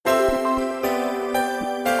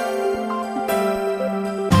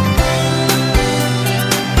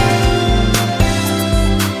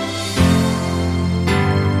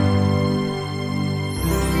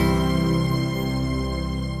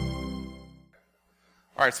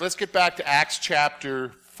All right, so let's get back to Acts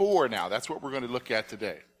chapter 4 now. That's what we're going to look at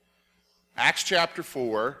today. Acts chapter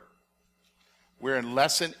 4. We're in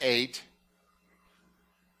lesson 8.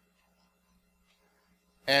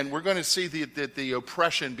 And we're going to see that the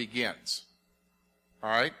oppression begins. All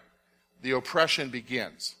right? The oppression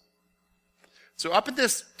begins. So up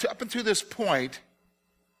until this point,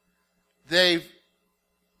 they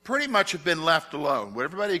pretty much have been left alone. Would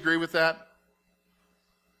everybody agree with that?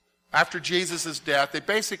 After Jesus' death, they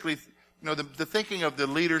basically, the thinking of the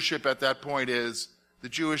leadership at that point is, the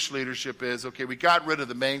Jewish leadership is, okay, we got rid of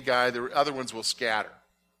the main guy, the other ones will scatter.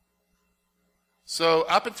 So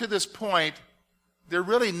up until this point, they're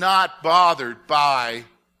really not bothered by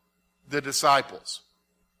the disciples.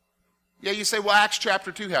 Yeah, you say, well, Acts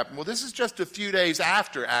chapter 2 happened. Well, this is just a few days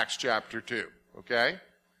after Acts chapter 2, okay?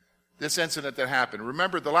 This incident that happened.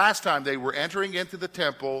 Remember, the last time they were entering into the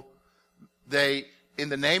temple, they, in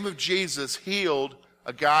the name of Jesus, healed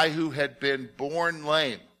a guy who had been born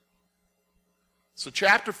lame. So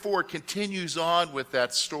chapter 4 continues on with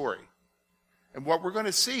that story. And what we're going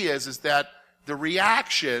to see is that the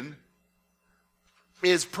reaction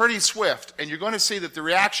is pretty swift. And you're going to see that the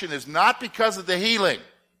reaction is not because of the healing.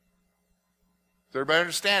 Does everybody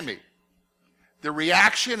understand me? The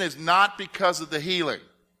reaction is not because of the healing.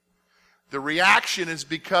 The reaction is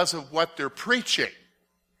because of what they're preaching.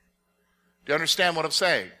 Do you understand what I'm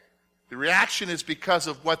saying? The reaction is because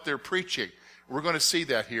of what they're preaching. We're going to see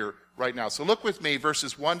that here right now. So look with me,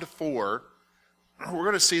 verses 1 to 4. We're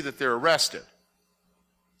going to see that they're arrested.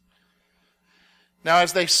 Now,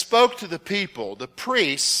 as they spoke to the people, the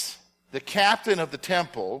priests, the captain of the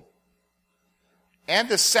temple, and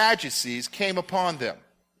the Sadducees came upon them,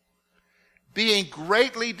 being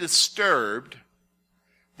greatly disturbed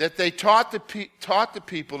that they taught the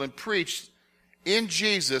people and preached in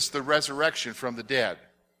Jesus the resurrection from the dead.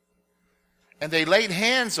 And they laid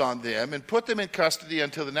hands on them and put them in custody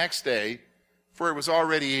until the next day, for it was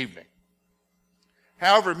already evening.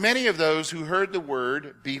 However, many of those who heard the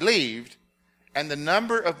word believed, and the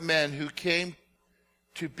number of men who came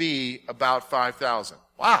to be about 5,000.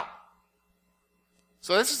 Wow.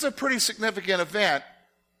 So this is a pretty significant event.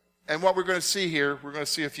 And what we're going to see here, we're going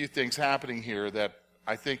to see a few things happening here that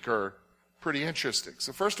I think are pretty interesting.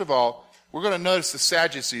 So first of all, we're going to notice the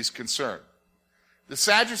Sadducees' concern. The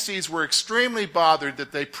Sadducees were extremely bothered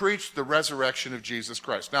that they preached the resurrection of Jesus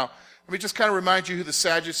Christ. Now, let me just kind of remind you who the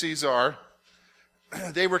Sadducees are.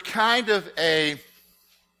 They were kind of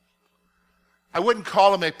I wouldn't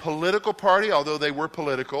call them a political party, although they were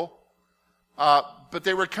political. But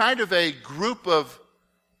they were kind of an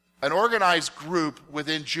organized group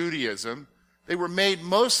within Judaism. They were made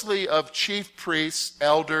mostly of chief priests,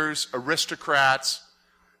 elders, aristocrats,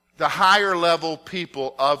 the higher level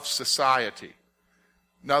people of society.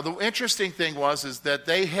 Now, the interesting thing is that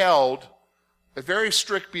they held a very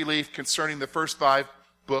strict belief concerning the first 5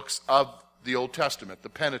 books of the Old Testament, the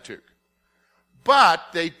Pentateuch. But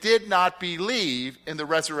they did not believe in the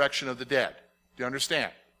resurrection of the dead. Do you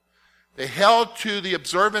understand? They held to the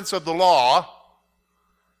observance of the law,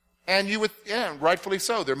 and rightfully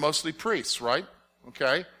so. They're mostly priests, right?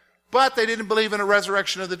 Okay? But they didn't believe in a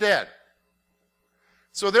resurrection of the dead.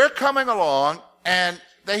 So they're coming along, and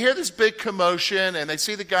they hear this big commotion, and they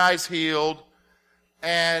see the guys healed,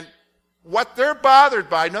 and what they're bothered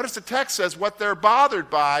by, notice the text says what they're bothered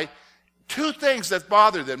by, 2 things that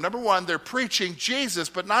bother them. Number 1, they're preaching Jesus,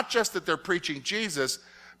 but not just that they're preaching Jesus,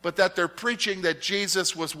 but that they're preaching that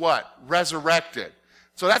Jesus was what? Resurrected.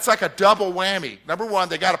 So that's like a double whammy. Number 1,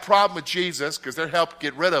 they got a problem with Jesus because they're helped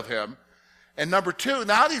get rid of him. And number 2,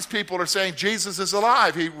 now these people are saying Jesus is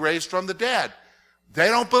alive. He raised from the dead. They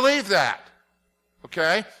don't believe that.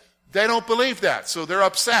 Okay? They don't believe that, so they're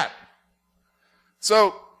upset.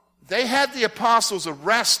 So they had the apostles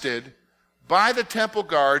arrested by the temple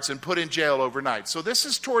guards and put in jail overnight. So this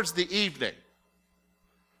is towards the evening.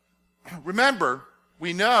 Remember,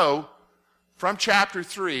 we know from chapter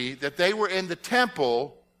 3 that they were in the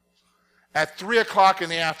temple at 3 o'clock in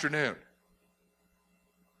the afternoon.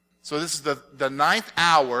 So this is the 9th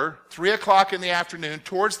hour, 3 o'clock in the afternoon,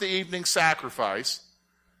 towards the evening sacrifice.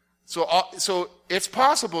 So it's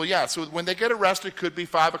possible, yeah. So when they get arrested, it could be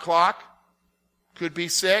 5 o'clock, could be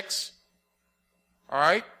 6. All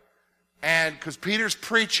right? And because Peter's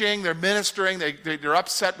preaching, they're ministering, they're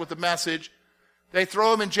upset with the message. They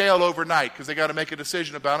throw him in jail overnight because they got to make a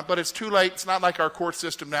decision about him. But it's too late. It's not like our court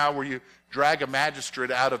system now where you drag a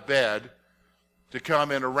magistrate out of bed to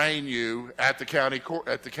come and arraign you at the county court,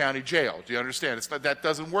 at the county jail. Do you understand? That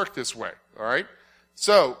doesn't work this way. All right?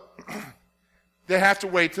 So they have to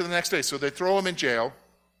wait till the next day. So they throw him in jail.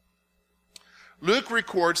 Luke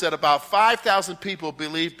records that about 5,000 people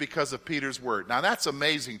believed because of Peter's word. Now that's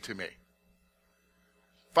amazing to me.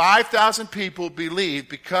 5,000 people believed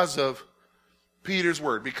because of Peter's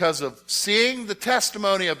word, because of seeing the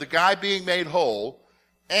testimony of the guy being made whole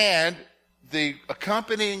and the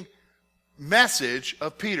accompanying message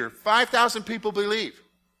of Peter. 5,000 people believe.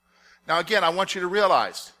 Now again, I want you to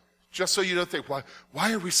realize, just so you don't think, why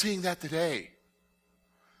are we seeing that today?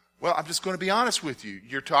 Well, I'm just going to be honest with you.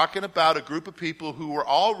 You're talking about a group of people who were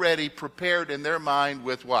already prepared in their mind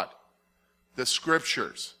with what? The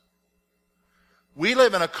Scriptures. We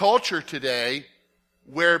live in a culture today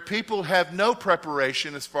where people have no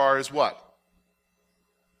preparation as far as what?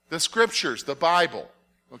 The Scriptures, the Bible.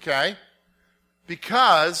 Okay?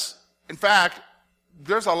 Because, in fact,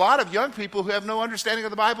 there's a lot of young people who have no understanding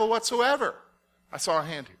of the Bible whatsoever. I saw a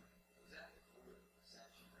hand here.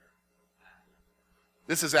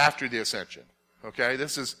 This is after the ascension. Okay?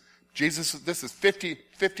 This is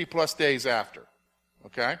 50 plus days after.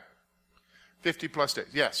 Okay? 50 plus days.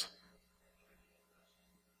 Yes.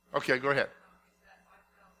 Okay, go ahead.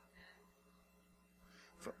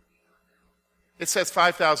 It says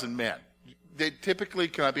 5,000 men. They typically,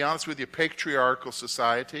 can I be honest with you, patriarchal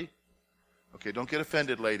society. Okay, don't get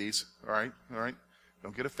offended, ladies. All right?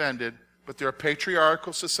 Don't get offended. But they're a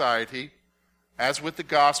patriarchal society. As with the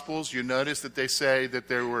Gospels, you notice that they say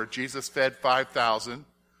that Jesus fed 5,000.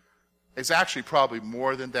 It's actually probably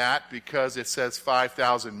more than that because it says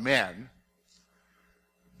 5,000 men.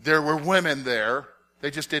 There were women there. They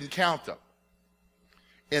just didn't count them.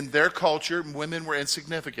 In their culture, women were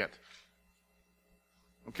insignificant.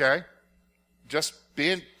 Okay? Just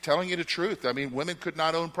telling you the truth. I mean, women could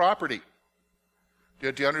not own property.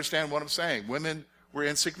 Do you understand what I'm saying? Women were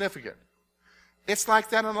insignificant. It's like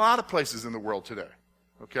that in a lot of places in the world today.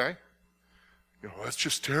 Okay? That's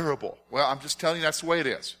just terrible. Well, I'm just telling you that's the way it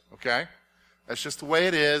is. Okay? That's just the way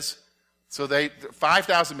it is. So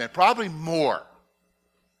 5,000 men, probably more.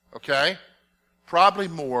 Okay? Probably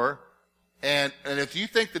more. And if you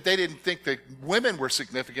think that they didn't think that women were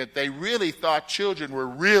significant, they really thought children were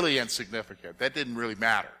really insignificant. That didn't really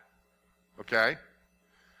matter. Okay?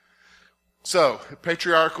 So,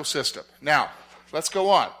 patriarchal system. Now, let's go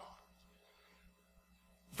on.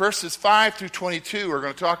 Verses 5 through 22 are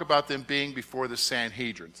going to talk about them being before the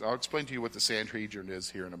Sanhedrin. I'll explain to you what the Sanhedrin is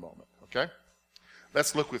here in a moment. Okay?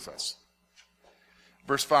 Let's look with us.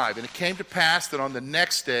 Verse 5, and it came to pass that on the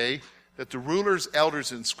next day that the rulers,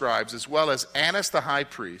 elders, and scribes, as well as Annas the high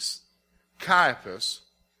priest, Caiaphas,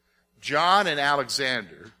 John and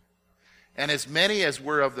Alexander, and as many as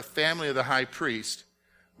were of the family of the high priest,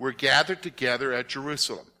 were gathered together at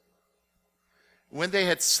Jerusalem. When they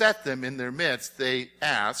had set them in their midst, they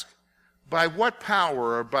asked, by what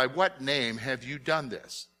power or by what name have you done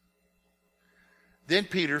this? Then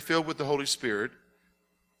Peter, filled with the Holy Spirit,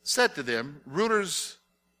 said to them, rulers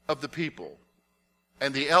of the people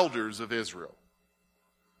and the elders of Israel,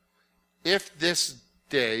 if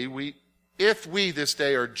we this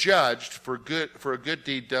day are judged for a good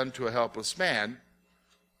deed done to a helpless man,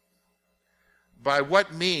 by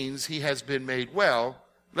what means he has been made well,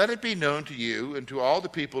 let it be known to you and to all the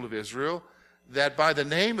people of Israel that by the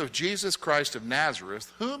name of Jesus Christ of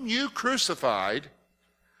Nazareth, whom you crucified,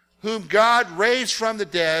 whom God raised from the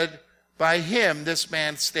dead, by him this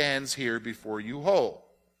man stands here before you whole.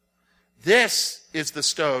 This is the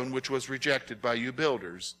stone which was rejected by you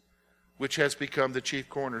builders, which has become the chief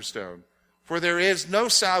cornerstone. For there is no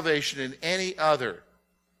salvation in any other.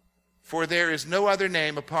 For there is no other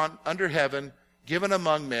name under heaven given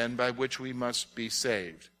among men by which we must be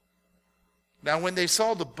saved. Now when they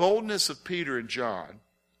saw the boldness of Peter and John,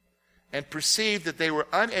 and perceived that they were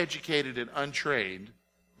uneducated and untrained,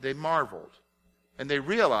 they marveled, and they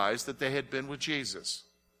realized that they had been with Jesus.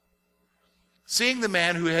 Seeing the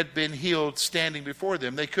man who had been healed standing before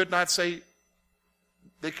them, they could say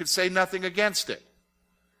nothing against it.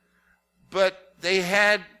 But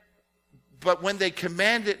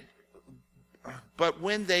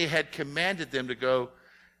when they had commanded them to go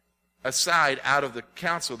aside out of the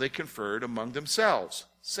council, they conferred among themselves,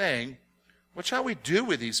 saying, what shall we do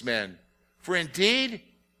with these men? For indeed,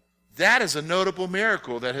 that is a notable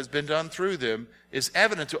miracle that has been done through them, is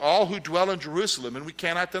evident to all who dwell in Jerusalem, and we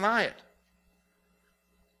cannot deny it.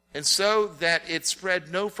 And so that it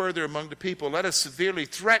spread no further among the people, let us severely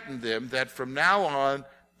threaten them that from now on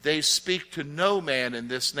they speak to no man in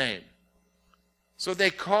this name. So they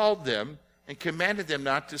called them and commanded them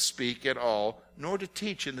not to speak at all, nor to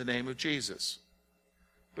teach in the name of Jesus.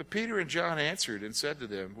 But Peter and John answered and said to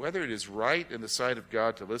them, whether it is right in the sight of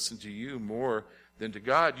God to listen to you more than to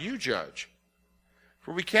God, you judge.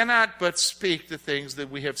 For we cannot but speak the things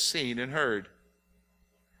that we have seen and heard.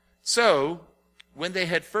 So, when they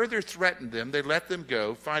had further threatened them, they let them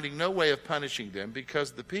go, finding no way of punishing them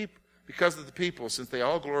because of the people, since they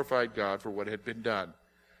all glorified God for what had been done.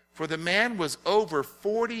 For the man was over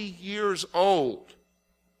 40 years old,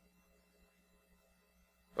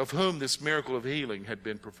 of whom this miracle of healing had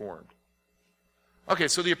been performed. Okay,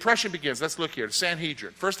 so the oppression begins. Let's look here. The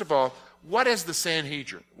Sanhedrin. First of all, what is the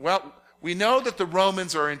Sanhedrin? Well, we know that the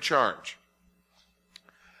Romans are in charge.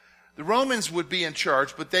 The Romans would be in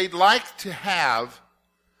charge, but they'd like to have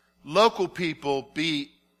local people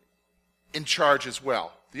be in charge as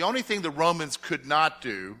well. The only thing the Romans could not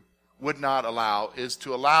do, would not allow, is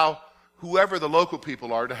to allow whoever the local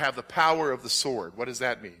people are to have the power of the sword. What does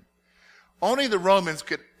that mean? Only the Romans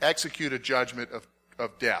could execute a judgment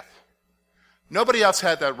of death. Nobody else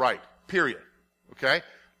had that right, period. Okay?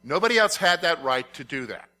 Nobody else had that right to do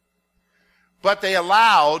that. But they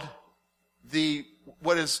allowed they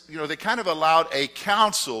kind of allowed a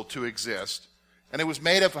council to exist, and it was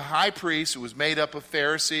made up of high priests, it was made up of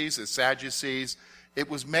Pharisees and Sadducees, it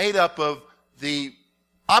was made up of the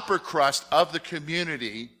upper crust of the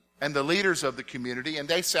community and the leaders of the community, and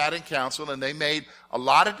they sat in council and they made a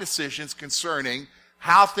lot of decisions concerning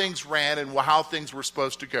how things ran and how things were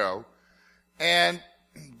supposed to go. And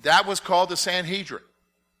that was called the Sanhedrin.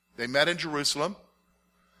 They met in Jerusalem.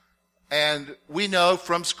 And we know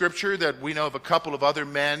from Scripture that we know of a couple of other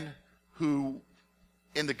men who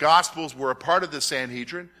in the Gospels were a part of the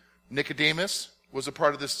Sanhedrin. Nicodemus was a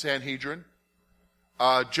part of the Sanhedrin.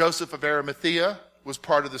 Joseph of Arimathea was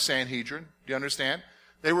part of the Sanhedrin. Do you understand?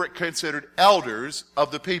 They were considered elders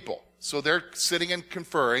of the people. So they're sitting and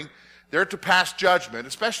conferring. They're to pass judgment,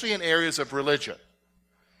 especially in areas of religion.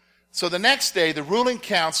 So the next day, the ruling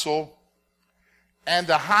council and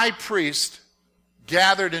the high priest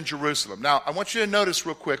gathered in Jerusalem. Now, I want you to notice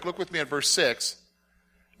real quick, look with me at verse 6,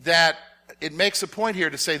 that it makes a point here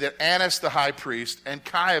to say that Annas the high priest and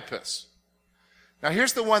Caiaphas. Now,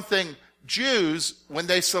 here's the one thing. Jews, when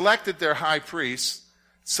they selected their high priests,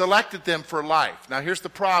 selected them for life. Now, here's the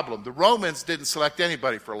problem. The Romans didn't select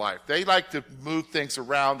anybody for life. They like to move things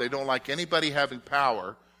around. They don't like anybody having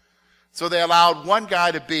power. So they allowed one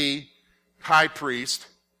guy to be high priest,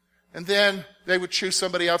 and then they would choose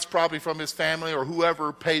somebody else, probably from his family or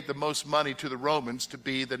whoever paid the most money to the Romans, to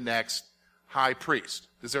be the next high priest.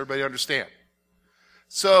 Does everybody understand?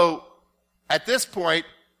 So, at this point,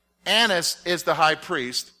 Annas is the high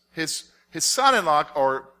priest. His son-in-law,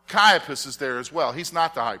 or Caiaphas, is there as well. He's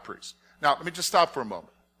not the high priest. Now, let me just stop for a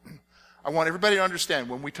moment. I want everybody to understand,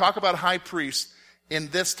 when we talk about high priests in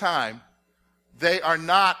this time, they are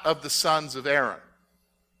not of the sons of Aaron.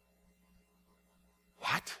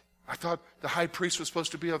 What? I thought the high priest was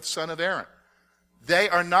supposed to be of the son of Aaron. They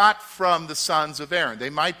are not from the sons of Aaron. They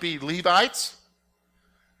might be Levites.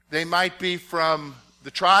 They might be from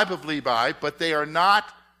the tribe of Levi, but they are not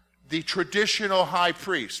the traditional high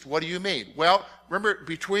priest. What do you mean? Well, remember,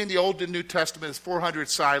 between the Old and New Testament is 400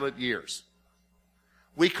 silent years.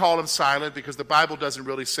 We call them silent because the Bible doesn't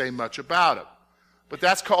really say much about them. But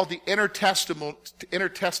that's called the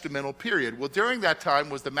intertestamental period. Well, during that time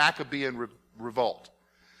was the Maccabean revolt.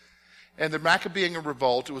 And the Maccabean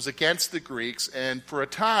revolt was against the Greeks, and for a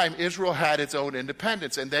time Israel had its own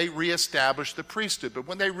independence, and they reestablished the priesthood. But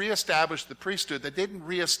when they reestablished the priesthood, they didn't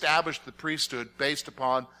reestablish the priesthood based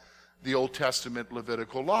upon the Old Testament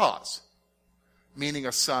Levitical laws, meaning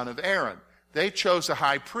a son of Aaron. They chose a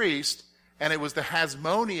high priest, and it was the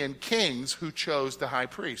Hasmonean kings who chose the high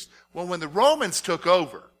priest. Well, when the Romans took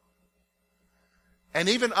over, and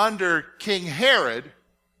even under King Herod,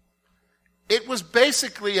 it was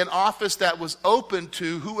basically an office that was open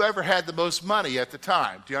to whoever had the most money at the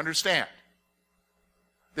time. Do you understand?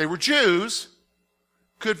 They were Jews,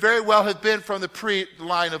 could very well have been from the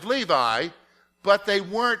line of Levi, but they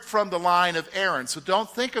weren't from the line of Aaron. So don't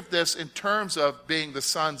think of this in terms of being the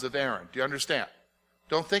sons of Aaron. Do you understand?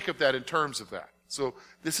 Don't think of that in terms of that. So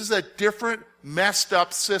this is a different messed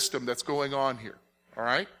up system that's going on here. All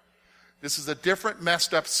right? This is a different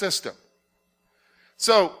messed up system.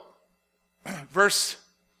 So, verse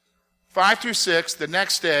 5 through 6, the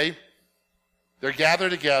next day, they're gathered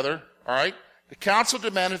together. All right? The council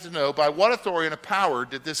demanded to know by what authority and power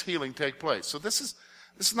did this healing take place. So this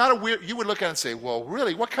is not a weird, you would look at it and say, well,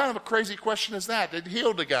 really, what kind of a crazy question is that? They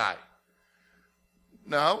healed a guy.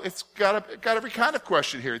 No, it's got every kind of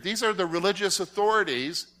question here. These are the religious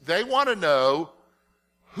authorities. They want to know,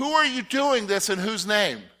 who are you doing this in whose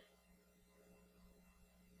name?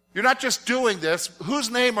 You're not just doing this. Whose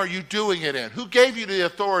name are you doing it in? Who gave you the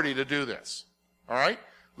authority to do this? All right?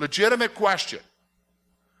 Legitimate question.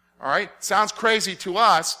 All right? Sounds crazy to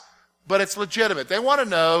us, but it's legitimate. They want to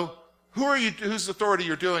know whose authority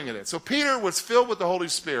you're doing it in. So Peter was filled with the Holy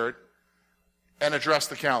Spirit and addressed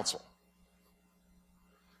the council.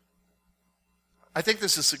 I think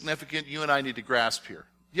this is significant. You and I need to grasp here.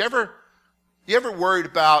 You ever worried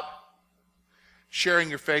about sharing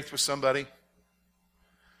your faith with somebody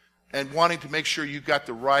and wanting to make sure you got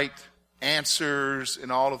the right answers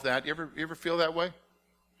and all of that? You ever feel that way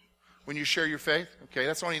when you share your faith? Okay,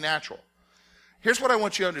 that's only natural. Here's what I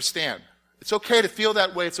want you to understand. It's okay to feel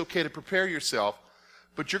that way. It's okay to prepare yourself.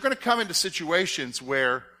 But you're going to come into situations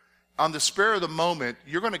where, on the spur of the moment,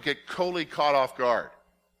 you're going to get totally caught off guard.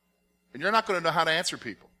 And you're not going to know how to answer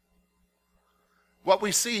people. What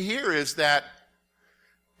we see here is that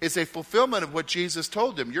it's a fulfillment of what Jesus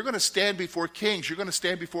told them. You're going to stand before kings. You're going to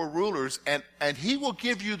stand before rulers. And he will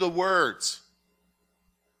give you the words.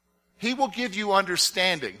 He will give you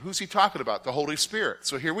understanding. Who's he talking about? The Holy Spirit.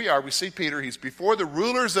 So here we are. We see Peter. He's before the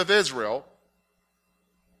rulers of Israel.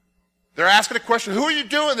 They're asking a question. Who are you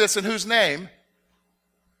doing this in whose name?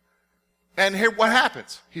 And here what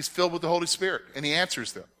happens? He's filled with the Holy Spirit. And he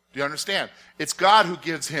answers them. Do you understand? It's God who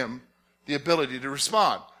gives him the ability to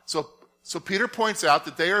respond. So Peter points out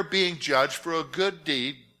that they are being judged for a good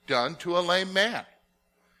deed done to a lame man.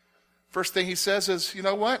 First thing he says is, you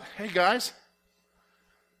know what? Hey guys,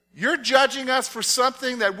 you're judging us for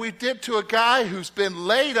something that we did to a guy who's been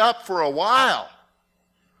laid up for a while.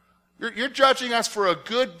 You're judging us for a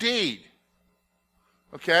good deed.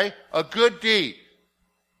 Okay? A good deed.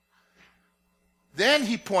 Then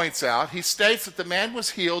he points out, he states that the man was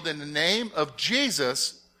healed in the name of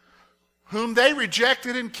Jesus, whom they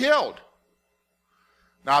rejected and killed.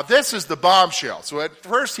 Now this is the bombshell. So at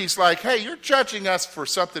first he's like, hey, you're judging us for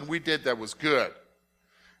something we did that was good.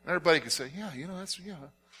 And everybody can say, yeah, that's.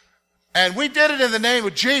 And we did it in the name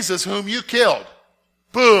of Jesus, whom you killed.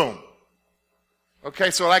 Boom.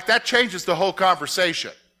 Okay, so like that changes the whole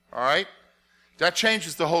conversation. All right? That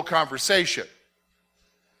changes the whole conversation.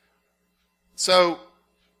 So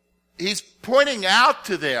he's pointing out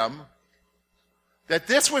to them that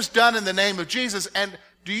this was done in the name of Jesus. And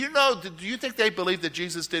do you think they believed that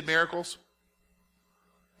Jesus did miracles?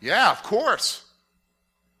 Yeah, of course.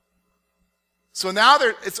 So now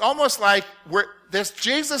it's almost like this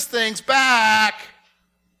Jesus thing's back.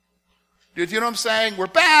 Do you know what I'm saying? We're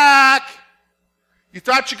back. You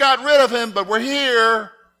thought you got rid of him, but we're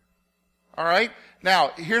here. All right?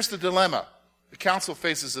 Now, here's the dilemma. The council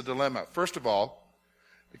faces a dilemma. First of all,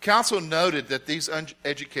 the council noted that these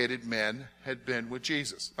uneducated men had been with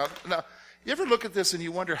Jesus. Now, you ever look at this and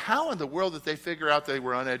you wonder, how in the world did they figure out they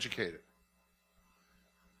were uneducated?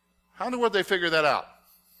 How in the world did they figure that out?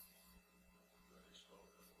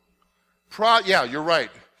 Yeah, you're right.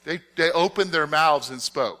 They opened their mouths and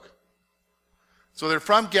spoke. So they're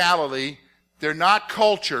from Galilee. They're not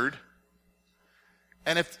cultured.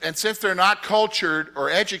 And since they're not cultured or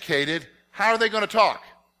educated, how are they going to talk?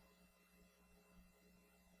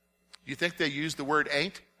 You think they use the word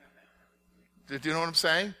ain't? Do you know what I'm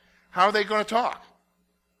saying? How are they going to talk?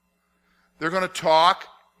 They're going to talk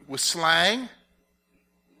with slang.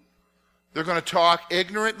 They're going to talk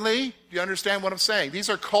ignorantly. Do you understand what I'm saying? These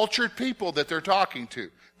are cultured people that they're talking to.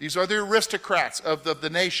 These are the aristocrats of the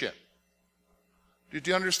nation. Do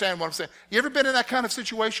you understand what I'm saying? You ever been in that kind of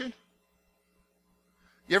situation?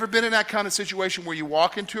 You ever been in that kind of situation where you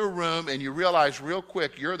walk into a room and you realize real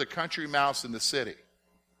quick you're the country mouse in the city?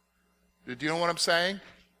 Do you know what I'm saying?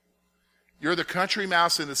 You're the country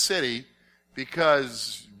mouse in the city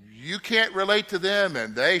because you can't relate to them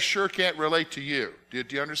and they sure can't relate to you. Do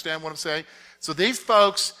you understand what I'm saying? So these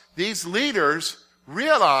folks, these leaders,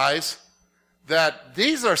 realize that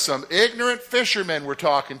these are some ignorant fishermen we're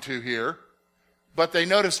talking to here, but they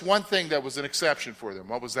noticed one thing that was an exception for them.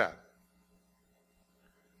 What was that?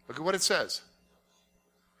 Look at what it says.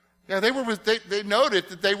 Yeah, they noted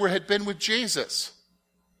that they had been with Jesus.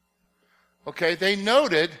 Okay, they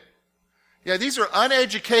noted, yeah, these are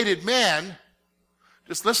uneducated men.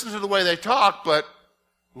 Just listen to the way they talk, but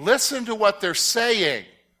listen to what they're saying.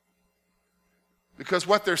 Because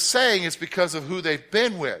what they're saying is because of who they've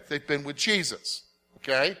been with. They've been with Jesus.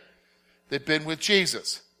 Okay? They've been with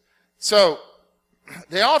Jesus. So,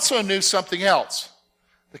 they also knew something else.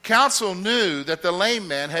 The council knew that the lame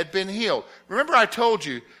man had been healed. Remember I told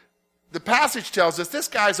you, the passage tells us this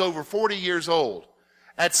guy's over 40 years old.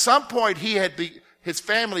 At some point his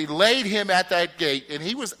family laid him at that gate, and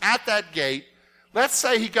he was at that gate. Let's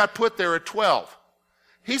say he got put there at 12.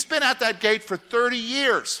 He's been at that gate for 30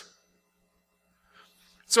 years.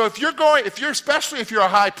 So especially if you're a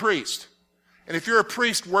high priest, and if you're a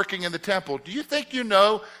priest working in the temple, do you think you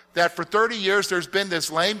know that for 30 years there's been this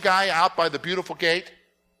lame guy out by the beautiful gate?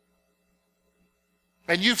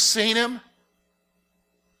 and you've seen him.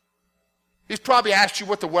 He's probably asked you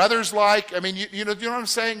what the weather's like. I mean, you know what I'm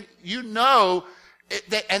saying? You know,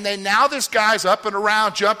 now this guy's up and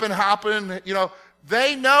around, jumping, hopping, you know.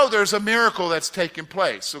 They know there's a miracle that's taking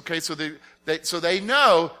place, okay? So they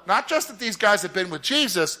know, not just that these guys have been with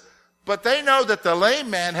Jesus, but they know that the lame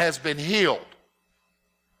man has been healed.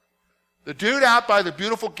 The dude out by the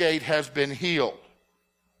beautiful gate has been healed.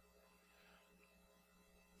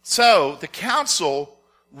 So the council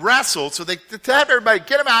wrestled, so they tell everybody,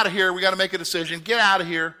 get him out of here, we got to make a decision, get out of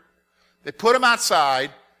here. They put him outside,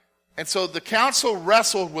 and so the council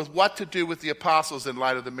wrestled with what to do with the apostles in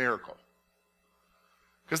light of the miracle.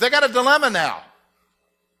 Because they got a dilemma now.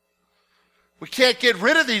 We can't get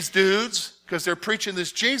rid of these dudes because they're preaching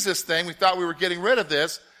this Jesus thing. We thought we were getting rid of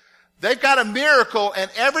this. They've got a miracle, and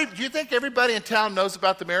do you think everybody in town knows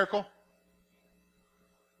about the miracle?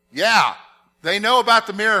 Yeah, they know about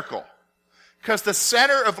the miracle. Because the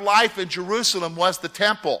center of life in Jerusalem was the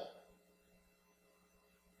temple.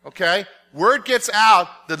 Okay? Word gets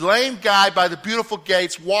out, the lame guy by the beautiful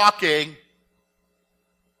gates walking,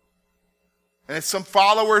 and it's some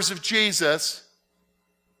followers of Jesus.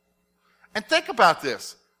 And think about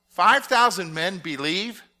this. 5,000 men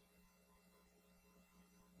believe.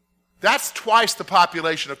 That's twice the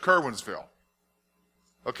population of Curwensville.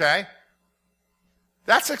 Okay?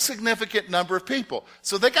 That's a significant number of people.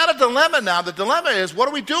 So they got a dilemma now. The dilemma is, what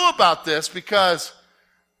do we do about this? Because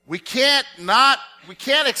we can't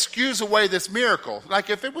excuse away this miracle. Like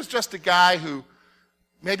if it was just a guy who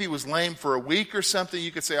maybe was lame for a week or something,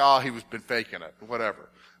 you could say, oh, he's been faking it, whatever.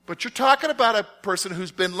 But you're talking about a person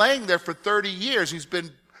who's been laying there for 30 years, who's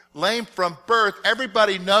been lame from birth.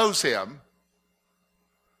 Everybody knows him.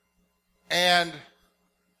 And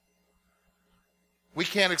we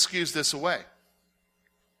can't excuse this away.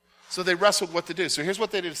 So they wrestled what to do. So here's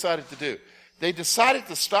what they decided to do. They decided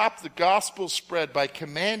to stop the gospel spread by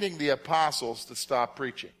commanding the apostles to stop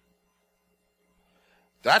preaching.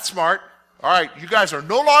 That's smart. All right, you guys are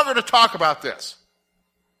no longer to talk about this.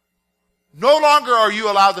 No longer are you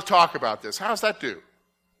allowed to talk about this. How's that do?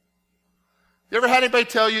 You ever had anybody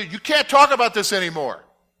tell you, you can't talk about this anymore?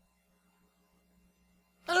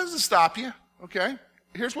 That doesn't stop you, okay?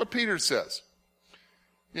 Here's what Peter says.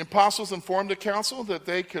 The apostles informed the council that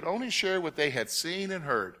they could only share what they had seen and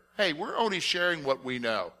heard. Hey, we're only sharing what we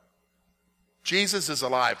know. Jesus is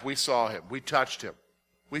alive. We saw him. We touched him.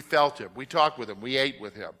 We felt him. We talked with him. We ate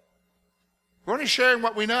with him. We're only sharing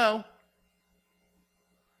what we know.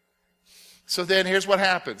 So then here's what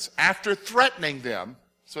happens. After threatening them,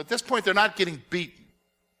 so at this point they're not getting beaten,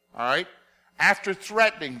 all right? After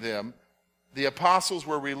threatening them, the apostles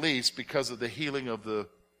were released because of the healing of the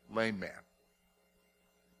lame man.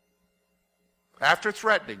 After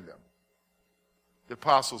threatening them, the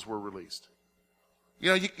apostles were released. You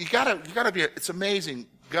know, you gotta be, it's amazing,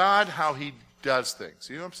 God, how he does things.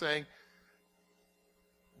 You know what I'm saying?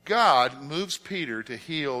 God moves Peter to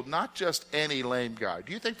heal not just any lame guy.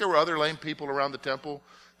 Do you think there were other lame people around the temple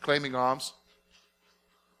claiming alms?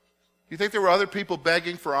 Do you think there were other people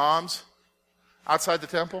begging for alms outside the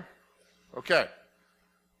temple? Okay.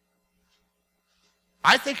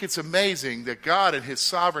 I think it's amazing that God in his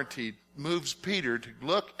sovereignty moves Peter to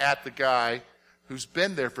look at the guy who's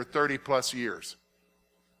been there for 30 plus years.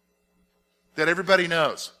 That everybody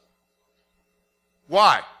knows.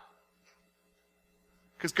 Why?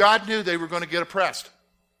 Because God knew they were going to get oppressed.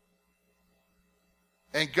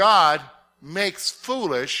 And God makes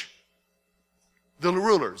foolish the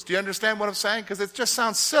rulers. Do you understand what I'm saying? Because it just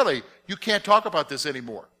sounds silly. You can't talk about this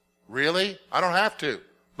anymore. Really? I don't have to.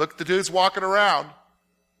 Look, the dude's walking around.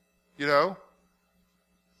 You know?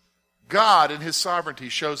 God in his sovereignty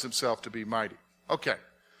shows himself to be mighty. Okay.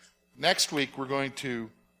 Next week we're going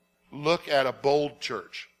to look at a bold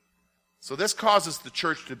church. So this causes the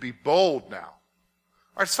church to be bold now.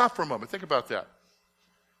 All right, stop for a moment. Think about that.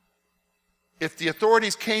 If the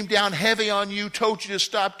authorities came down heavy on you, told you to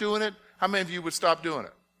stop doing it, how many of you would stop doing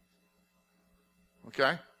it?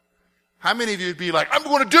 Okay? How many of you would be like, I'm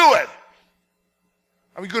going to do it?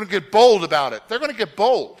 Are we going to get bold about it? They're going to get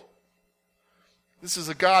bold. This is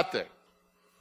a God thing.